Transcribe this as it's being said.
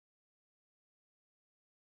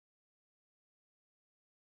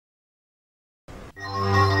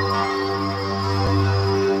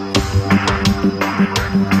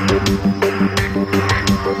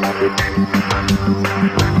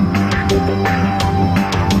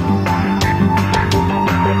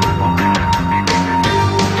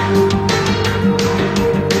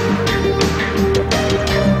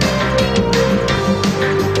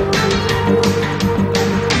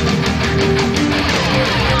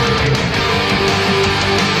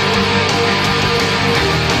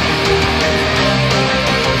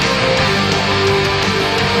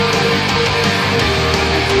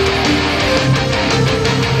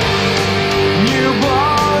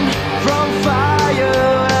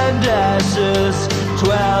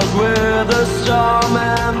Dwells with the storm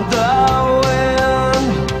and the wind.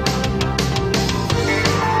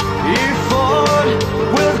 He fought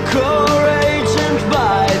with courage and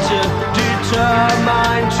fight,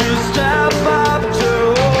 determined to step up to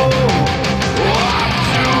what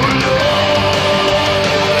too late.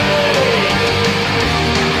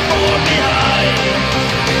 For behind,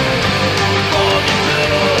 for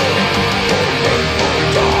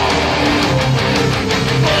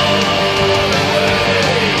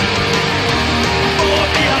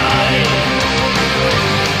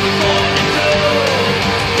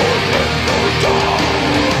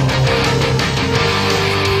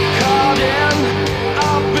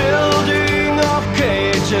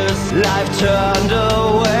life turned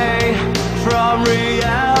away from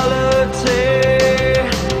reality.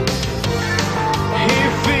 He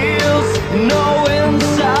feels no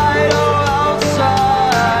inside or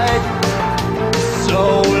outside,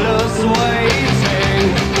 soulless waiting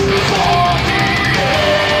for the end.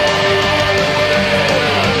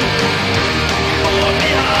 For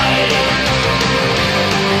behind,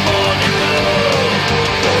 for the blue,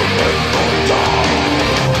 for dawn.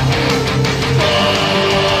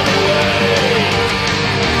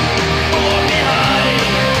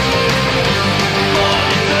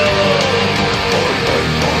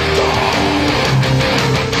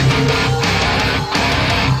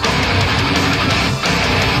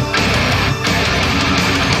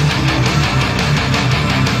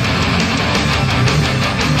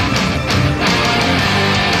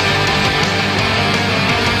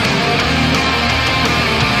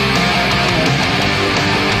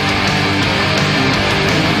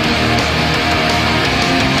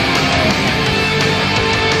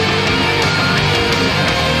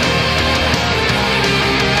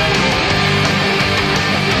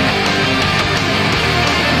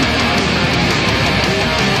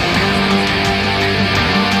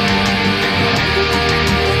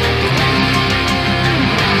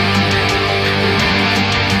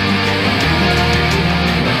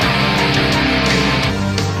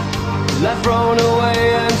 Left thrown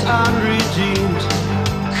away and unredeemed,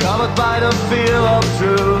 covered by the fear of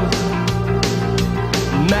truth,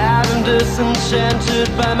 mad and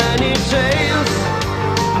disenchanted by many tales,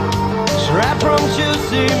 trapped from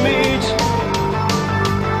juicy meat,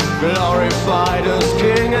 glorified as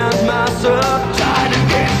king and master, tied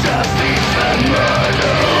against the thieves and murder.